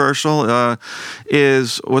controversial,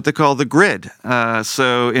 is what they call the grid.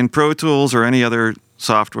 So in Pro Tools or any other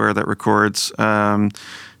software that records,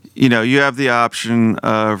 you have the option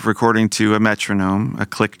of recording to a metronome, a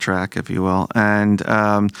click track, if you will, and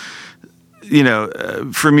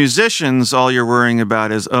for musicians, all you're worrying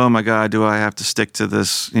about is, oh my God, do I have to stick to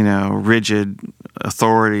this, rigid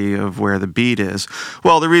authority of where the beat is?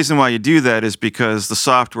 Well, the reason why you do that is because the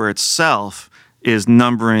software itself is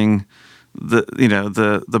numbering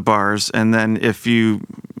the bars, and then if you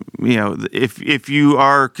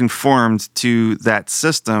are conformed to that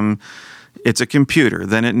system, it's a computer.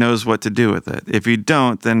 Then it knows what to do with it. If you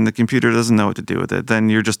don't, then the computer doesn't know what to do with it. Then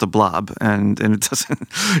you're just a blob, and it doesn't,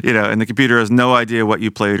 and the computer has no idea what you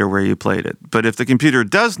played or where you played it. But if the computer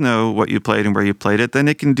does know what you played and where you played it, then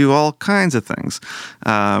it can do all kinds of things,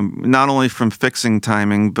 not only from fixing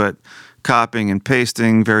timing, but copying and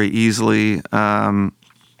pasting very easily, it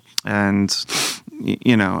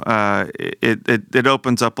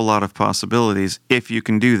opens up a lot of possibilities if you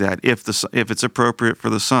can do that, if it's appropriate for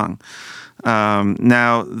the song.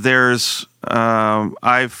 Now,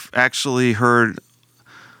 I've actually heard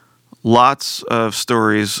lots of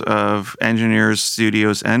stories of engineers,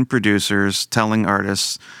 studios, and producers telling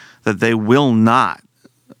artists that they will not,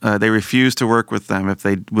 they refuse to work with them if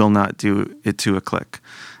they will not do it to a click.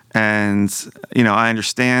 And, I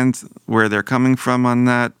understand where they're coming from on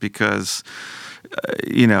that because,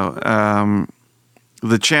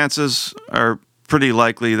 the chances are pretty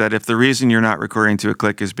likely that if the reason you're not recording to a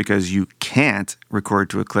click is because you can't record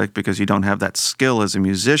to a click because you don't have that skill as a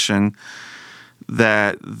musician,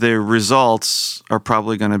 that the results are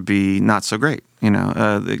probably going to be not so great.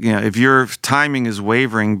 If your timing is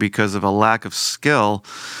wavering because of a lack of skill,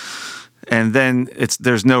 and then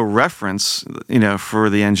there's no reference, for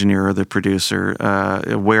the engineer or the producer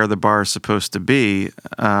where the bar is supposed to be,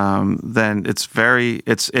 then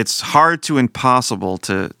it's hard to impossible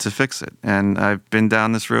to fix it. And I've been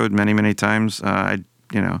down this road many, many times. And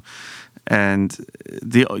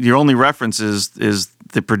your only reference is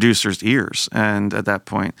the producer's ears, and at that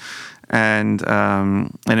point, and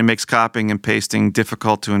it makes copying and pasting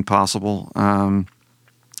difficult to impossible.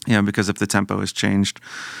 Because if the tempo is changed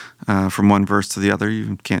from one verse to the other,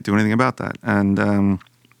 you can't do anything about that. And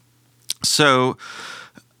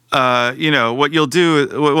what you'll do,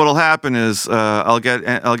 what'll happen is I'll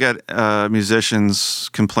get musicians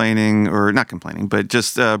complaining, or not complaining, but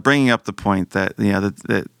just bringing up the point that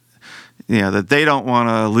that they don't want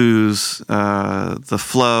to lose the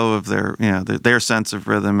flow of their sense of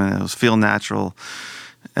rhythm, and it'll feel natural.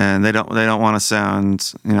 And they don't want to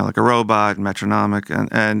sound like a robot and metronomic,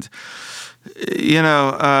 and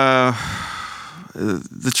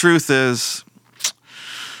the truth is,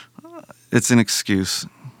 it's an excuse.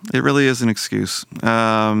 It really is an excuse.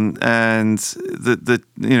 And the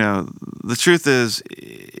truth is,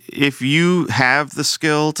 if you have the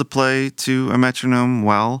skill to play to a metronome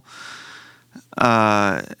well,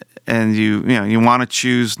 and you want to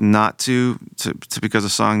choose not to because a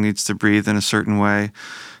song needs to breathe in a certain way,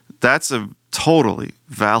 that's a totally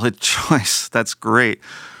valid choice. That's great.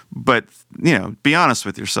 But, be honest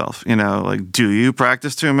with yourself. Do you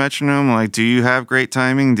practice to a metronome? Do you have great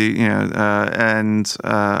timing?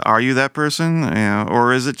 Are you that person?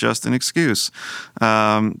 Or is it just an excuse?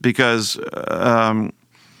 Because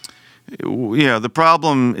The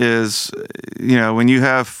problem is, when you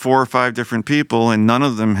have 4 or 5 different people and none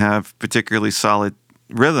of them have particularly solid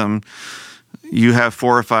rhythm, you have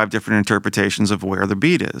 4 or 5 different interpretations of where the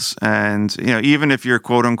beat is. And, even if you're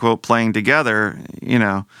quote unquote playing together,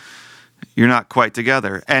 you're not quite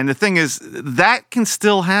together. And the thing is, that can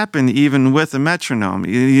still happen even with a metronome.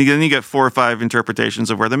 Then you get 4 or 5 interpretations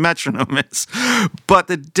of where the metronome is. But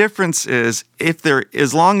the difference is,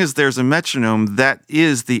 as long as there's a metronome, that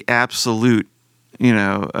is the absolute,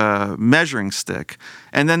 measuring stick.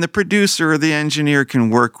 And then the producer or the engineer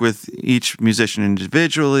can work with each musician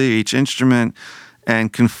individually, each instrument,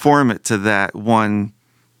 and conform it to that one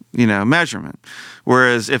measurement.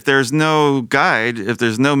 Whereas if there's no guide, if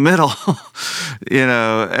there's no middle,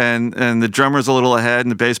 and the drummer's a little ahead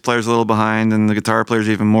and the bass player's a little behind and the guitar player's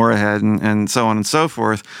even more ahead and so on and so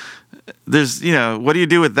forth, there's, what do you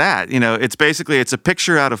do with that? It's a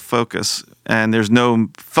picture out of focus, and there's no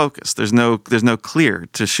focus. There's no clear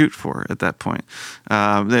to shoot for at that point.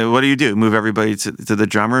 What do? Move everybody to the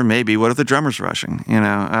drummer? Maybe. What if the drummer's rushing?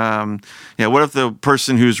 What if the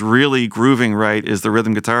person who's really grooving right is the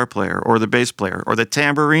rhythm guitar player or the bass player or the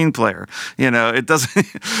tambourine player? It doesn't.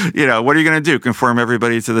 What are you going to do? Conform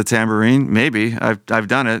everybody to the tambourine? Maybe. I've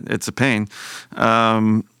done it. It's a pain.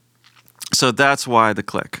 So that's why the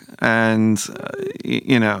click. And,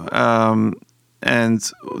 and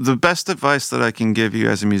the best advice that I can give you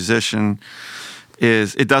as a musician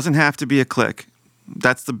is it doesn't have to be a click.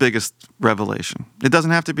 That's the biggest revelation. It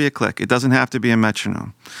doesn't have to be a click. It doesn't have to be a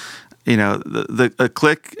metronome. A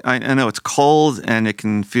click, I know it's cold and it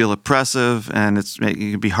can feel oppressive and it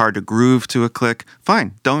can be hard to groove to a click.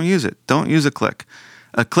 Fine, don't use it. Don't use a click.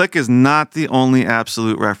 A click is not the only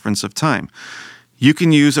absolute reference of time. You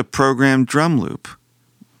can use a programmed drum loop,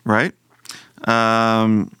 right?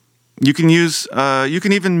 You can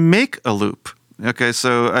even make a loop. Okay,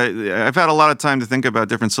 so I've had a lot of time to think about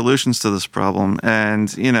different solutions to this problem,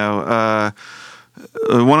 and one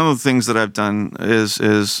of the things that I've done is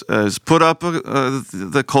put up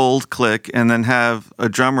the cold click and then have a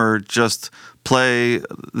drummer just play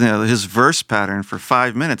his verse pattern for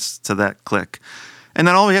 5 minutes to that click, and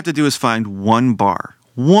then all we have to do is find one bar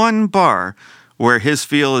where his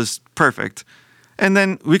feel is perfect. And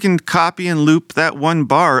then we can copy and loop that one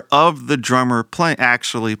bar of the drummer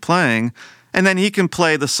actually playing, and then he can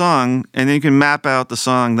play the song, and then you can map out the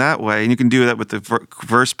song that way, and you can do that with the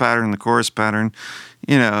verse pattern, the chorus pattern,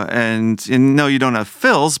 and no, you don't have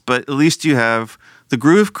fills, but at least you have the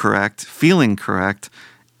groove correct, feeling correct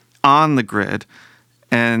on the grid,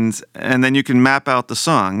 and then you can map out the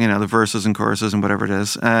song, the verses and choruses and whatever it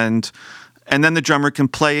is, and then the drummer can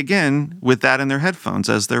play again with that in their headphones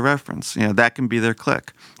as their reference. That can be their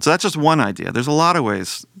click. So that's just one idea. There's a lot of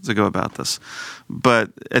ways to go about this.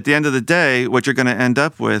 But at the end of the day, what you're going to end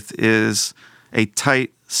up with is a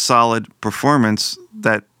tight, solid performance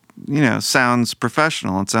that, sounds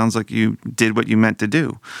professional. It sounds like you did what you meant to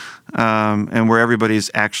do, and where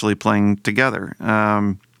everybody's actually playing together.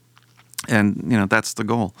 And, that's the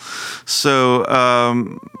goal. So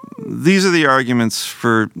these are the arguments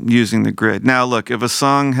for using the grid. Now, look, if a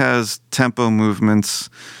song has tempo movements,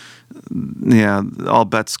 all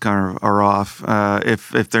bets kind of are off.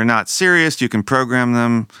 If they're not serious, you can program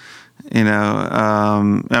them.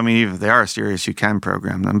 Even if they are serious, you can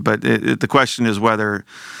program them. But the question is whether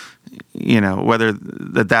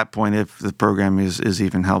at that point if the program is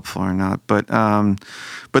even helpful or not. But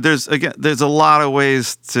there's a lot of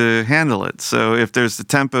ways to handle it. So if there's the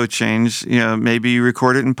tempo change, maybe you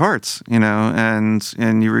record it in parts,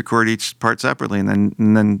 and you record each part separately and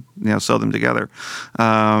then sew them together.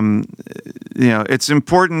 It's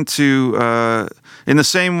important to in the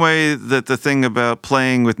same way that the thing about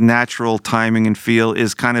playing with natural timing and feel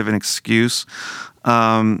is kind of an excuse.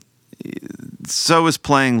 So is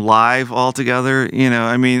playing live altogether.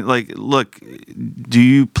 Look, do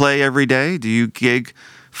you play every day? Do you gig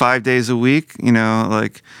 5 days a week?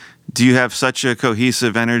 Do you have such a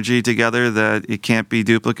cohesive energy together that it can't be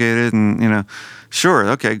duplicated? And, sure,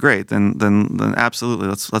 okay, great. Then absolutely,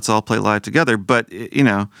 let's all play live together. But,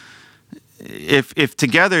 if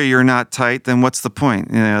together you're not tight, then what's the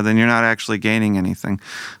point? Then you're not actually gaining anything.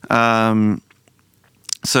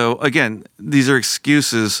 So again, these are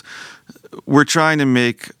excuses. We're trying to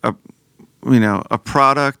make a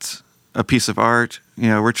product, a piece of art.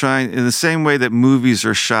 We're trying in the same way that movies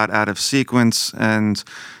are shot out of sequence and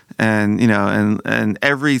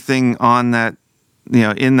everything on that,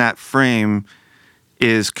 in that frame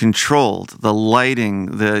is controlled. The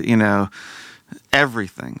lighting,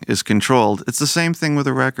 everything is controlled. It's the same thing with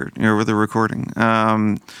a record, with a recording.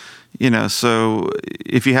 So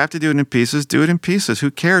if you have to do it in pieces, do it in pieces.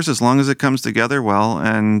 Who cares, as long as it comes together well,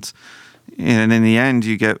 and in the end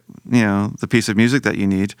you get, the piece of music that you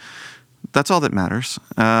need. That's all that matters.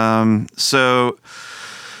 So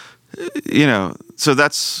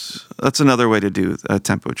that's another way to do a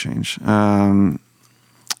tempo change. And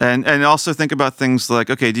also think about things like,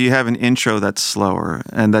 okay, do you have an intro that's slower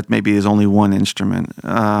and that maybe is only one instrument?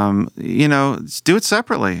 Do it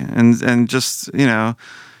separately and just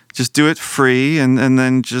do it free and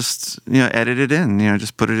then just, edit it in,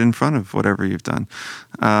 just put it in front of whatever you've done.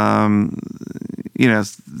 That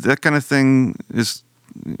kind of thing is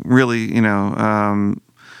really,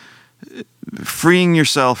 freeing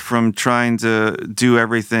yourself from trying to do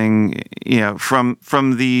everything, from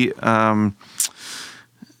the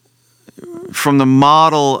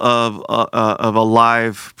model of a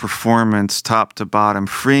live performance, top to bottom.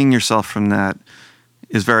 Freeing yourself from that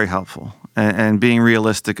is very helpful, and being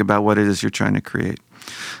realistic about what it is you're trying to create.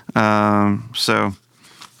 So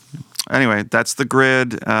anyway, that's the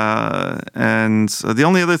grid. And the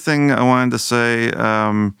only other thing I wanted to say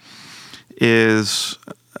is,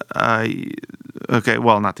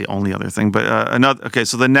 not the only other thing, but another. Okay,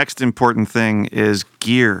 so the next important thing is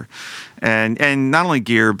gear, and not only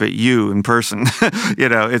gear, but you in person.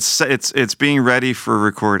 It's being ready for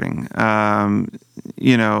recording.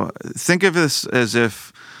 Think of this as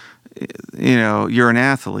if you're an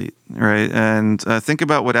athlete, right? And think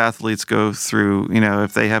about what athletes go through,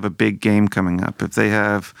 if they have a big game coming up, if they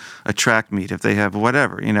have a track meet, if they have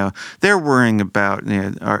whatever, they're worrying about,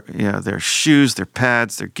 their shoes, their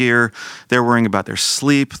pads, their gear. They're worrying about their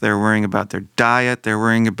sleep. They're worrying about their diet. They're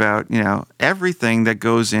worrying about, everything that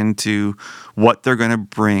goes into what they're going to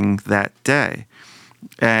bring that day.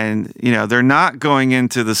 And, they're not going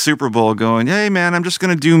into the Super Bowl going, hey, man, I'm just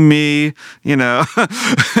going to do me, I'm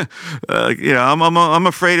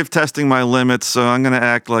afraid of testing my limits, so I'm going to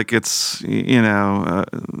act like it's,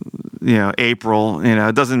 April,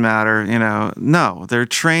 it doesn't matter, No, they're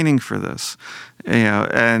training for this,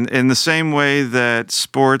 and in the same way that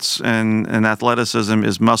sports and athleticism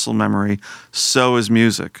is muscle memory, so is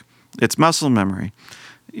music. It's muscle memory.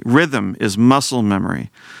 Rhythm is muscle memory.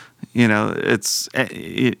 It's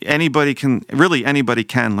anybody can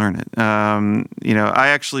learn it. I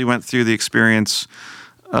actually went through the experience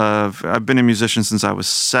of, I've been a musician since I was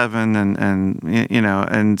 7,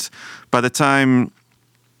 and by the time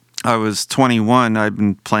I was 21, I'd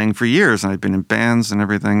been playing for years, and I'd been in bands and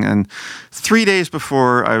everything. And 3 days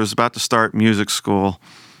before I was about to start music school,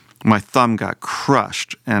 my thumb got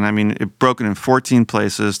crushed, and it broken in 14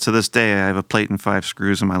 places. To this day, I have a plate and 5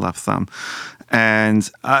 screws in my left thumb. And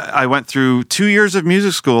I went through 2 years of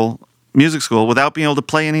music school without being able to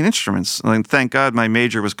play any instruments. Thank God my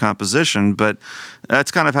major was composition, but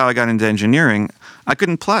that's kind of how I got into engineering. I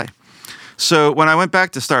couldn't play. So when I went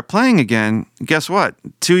back to start playing again, guess what?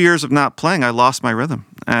 2 years of not playing, I lost my rhythm,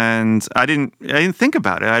 and I didn't think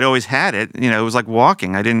about it. I'd always had it. It was like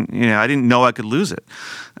walking. I didn't know I could lose it,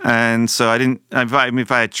 and so I didn't.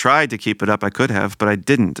 If I had tried to keep it up, I could have, but I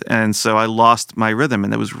didn't, and so I lost my rhythm,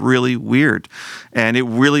 and it was really weird, and it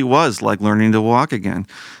really was like learning to walk again.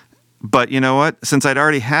 But you know what? Since I'd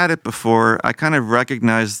already had it before, I kind of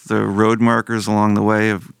recognized the road markers along the way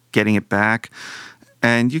of getting it back.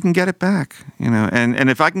 And you can get it back, and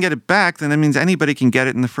if I can get it back, then that means anybody can get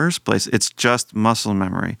it in the first place. It's just muscle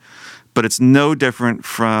memory, but it's no different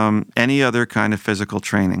from any other kind of physical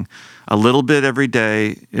training. A little bit every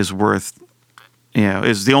day is worth,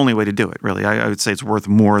 is the only way to do it, really. I would say it's worth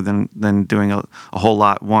more than doing a whole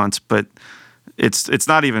lot once, but it's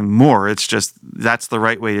not even more. It's just that's the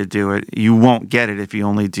right way to do it. You won't get it if you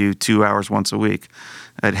only do 2 hours once a week.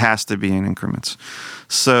 It has to be in increments.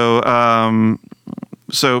 So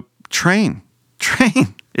train.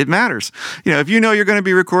 It matters. If you're going to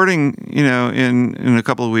be recording, in a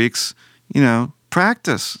couple of weeks,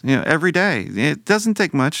 practice, every day. It doesn't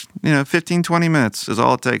take much. 15, 20 minutes is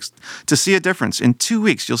all it takes to see a difference. In 2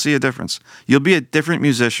 weeks, you'll see a difference. You'll be a different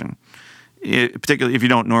musician, particularly if you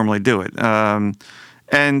don't normally do it. And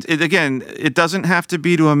it doesn't have to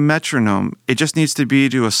be to a metronome. It just needs to be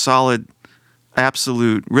to a solid,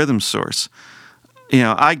 absolute rhythm source.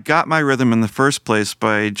 I got my rhythm in the first place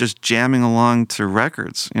by just jamming along to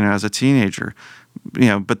records, as a teenager,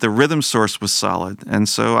 but the rhythm source was solid. And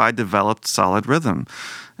so I developed solid rhythm,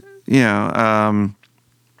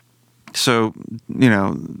 so,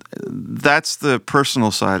 that's the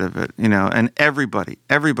personal side of it, and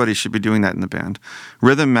everybody should be doing that in the band.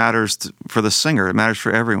 Rhythm matters for the singer. It matters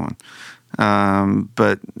for everyone.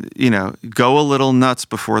 But, go a little nuts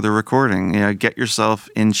before the recording, get yourself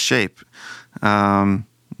in shape.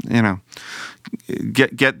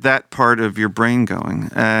 get that part of your brain going.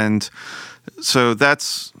 And so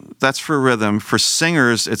that's for rhythm. For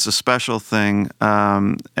singers, it's a special thing,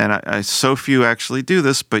 and I so few actually do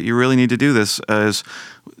this, but you really need to do this. Is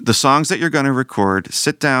the songs that you're going to record,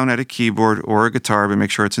 sit down at a keyboard or a guitar, but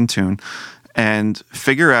make sure it's in tune, and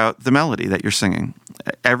figure out the melody that you're singing,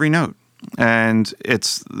 every note. And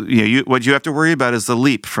it's what you have to worry about is the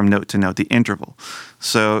leap from note to note, the interval.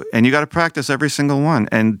 So, and you got to practice every single one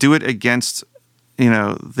and do it against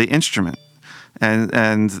the instrument.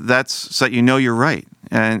 And that's so that you're right.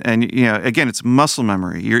 And again, it's muscle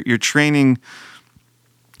memory. You're training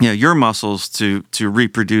your muscles to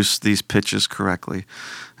reproduce these pitches correctly.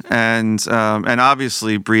 And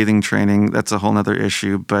obviously breathing training, that's a whole other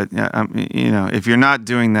issue. But if you're not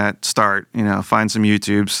doing that, start. Find some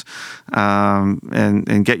YouTubes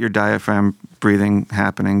and get your diaphragm breathing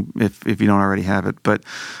happening if you don't already have it. But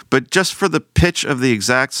just for the pitch of the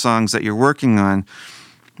exact songs that you're working on,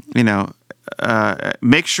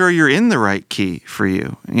 make sure you're in the right key for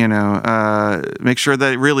you. Make sure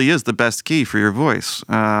that it really is the best key for your voice.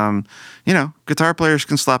 Guitar players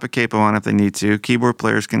can slap a capo on if they need to. Keyboard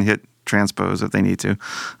players can hit transpose if they need to.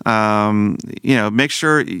 Make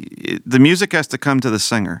sure the music has to come to the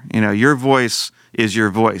singer. Your voice is your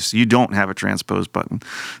voice. You don't have a transpose button.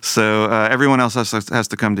 So everyone else has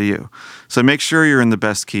to come to you. So make sure you're in the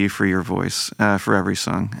best key for your voice for every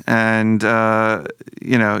song. And,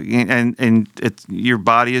 your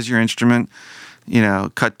body is your instrument.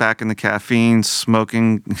 Cut back in the caffeine,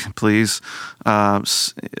 smoking, please.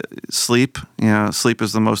 Sleep. Sleep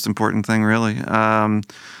is the most important thing, really.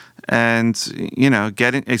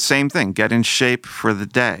 Same thing. Get in shape for the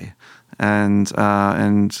day. And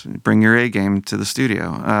bring your A game to the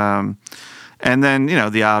studio. And then,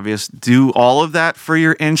 the obvious, do all of that for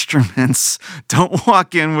your instruments. Don't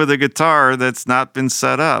walk in with a guitar that's not been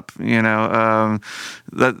set up. The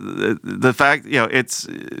fact,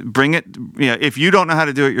 bring it, if you don't know how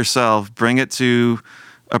to do it yourself, bring it to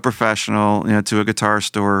a professional, to a guitar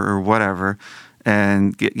store or whatever.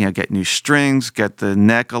 And get new strings, get the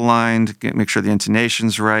neck aligned, make sure the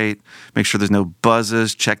intonation's right, make sure there's no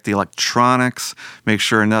buzzes, check the electronics, make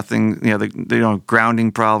sure nothing,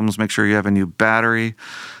 grounding problems, make sure you have a new battery.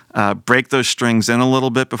 Break those strings in a little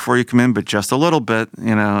bit before you come in, but just a little bit,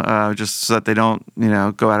 just so that they don't,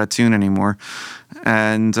 go out of tune anymore.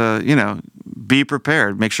 And, be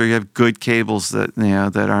prepared. Make sure you have good cables that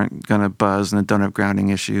aren't going to buzz and that don't have grounding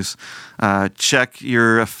issues. Check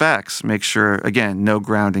your effects. Make sure, again, no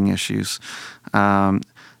grounding issues.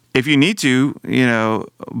 If you need to,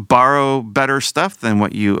 borrow better stuff than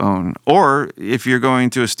what you own. Or if you're going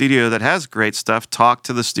to a studio that has great stuff, talk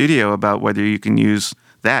to the studio about whether you can use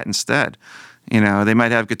that instead. They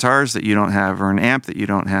might have guitars that you don't have or an amp that you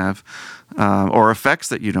don't have. Or effects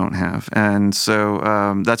that you don't have. And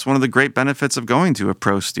so that's one of the great benefits of going to a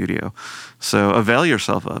pro studio. So avail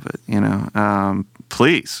yourself of it,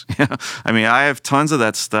 please. I have tons of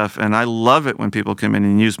that stuff, and I love it when people come in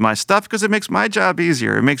and use my stuff because it makes my job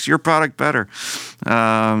easier. It makes your product better.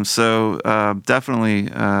 So definitely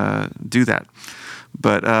do that.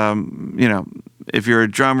 But, if you're a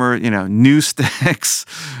drummer, new sticks.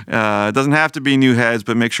 It doesn't have to be new heads,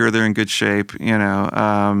 but make sure they're in good shape,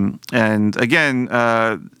 And again,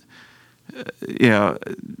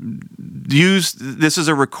 use this as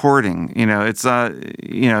a recording. It's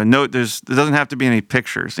note there doesn't have to be any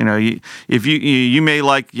pictures. If you may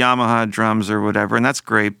like Yamaha drums or whatever, and that's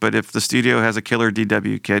great. But if the studio has a killer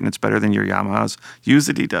DW kit and it's better than your Yamahas, use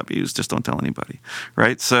the DWs. Just don't tell anybody,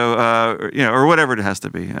 right? So or whatever it has to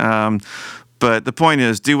be. But the point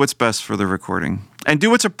is, do what's best for the recording. And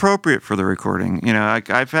do what's appropriate for the recording.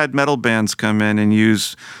 I've had metal bands come in and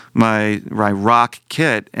use my rock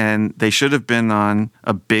kit, and they should have been on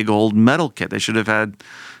a big old metal kit. They should have had,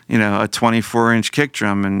 a 24-inch kick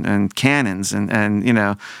drum and cannons. And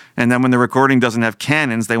then when the recording doesn't have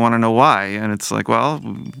cannons, they want to know why. And it's like, well,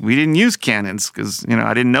 we didn't use cannons because,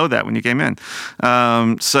 I didn't know that when you came in.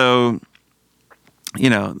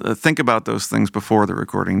 Think about those things before the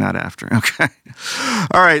recording, not after. Okay.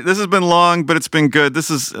 All right. This has been long, but it's been good.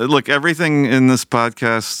 Look, everything in this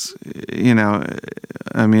podcast,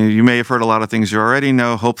 you may have heard a lot of things you already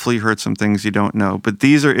know. Hopefully you heard some things you don't know, but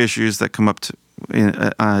these are issues that come up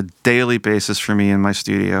on a daily basis for me in my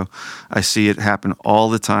studio. I see it happen all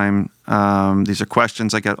the time. These are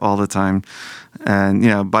questions I get all the time.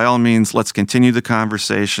 And, by all means, let's continue the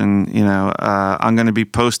conversation. I'm going to be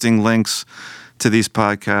posting links to these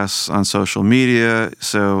podcasts on social media.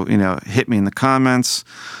 So, hit me in the comments.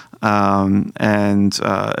 Again,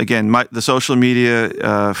 the social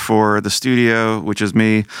media for the studio, which is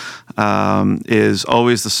me, is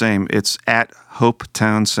always the same. It's at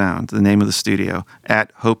Hopetown Sound, the name of the studio,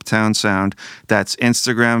 at Hopetown Sound. That's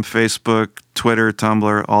Instagram, Facebook, Twitter,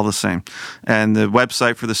 Tumblr, all the same. And the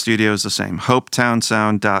website for the studio is the same,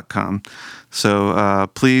 hopetownsound.com. So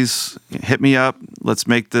please hit me up. Let's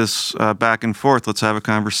make this back and forth. Let's have a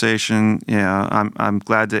conversation. I'm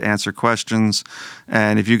glad to answer questions.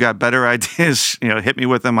 And if you got better ideas, hit me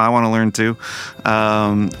with them. I want to learn too.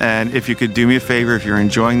 And if you could do me a favor, if you're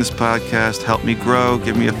enjoying this podcast, help me grow.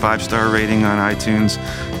 Give me a 5-star rating on iTunes.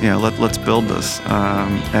 Let's build this.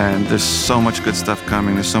 And there's so much good stuff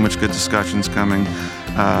coming. There's so much good discussions coming.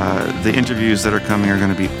 The interviews that are coming are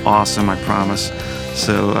going to be awesome, I promise.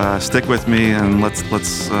 So stick with me, and let's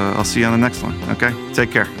I'll see you on the next one. Okay? Take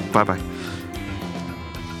care. Bye-bye.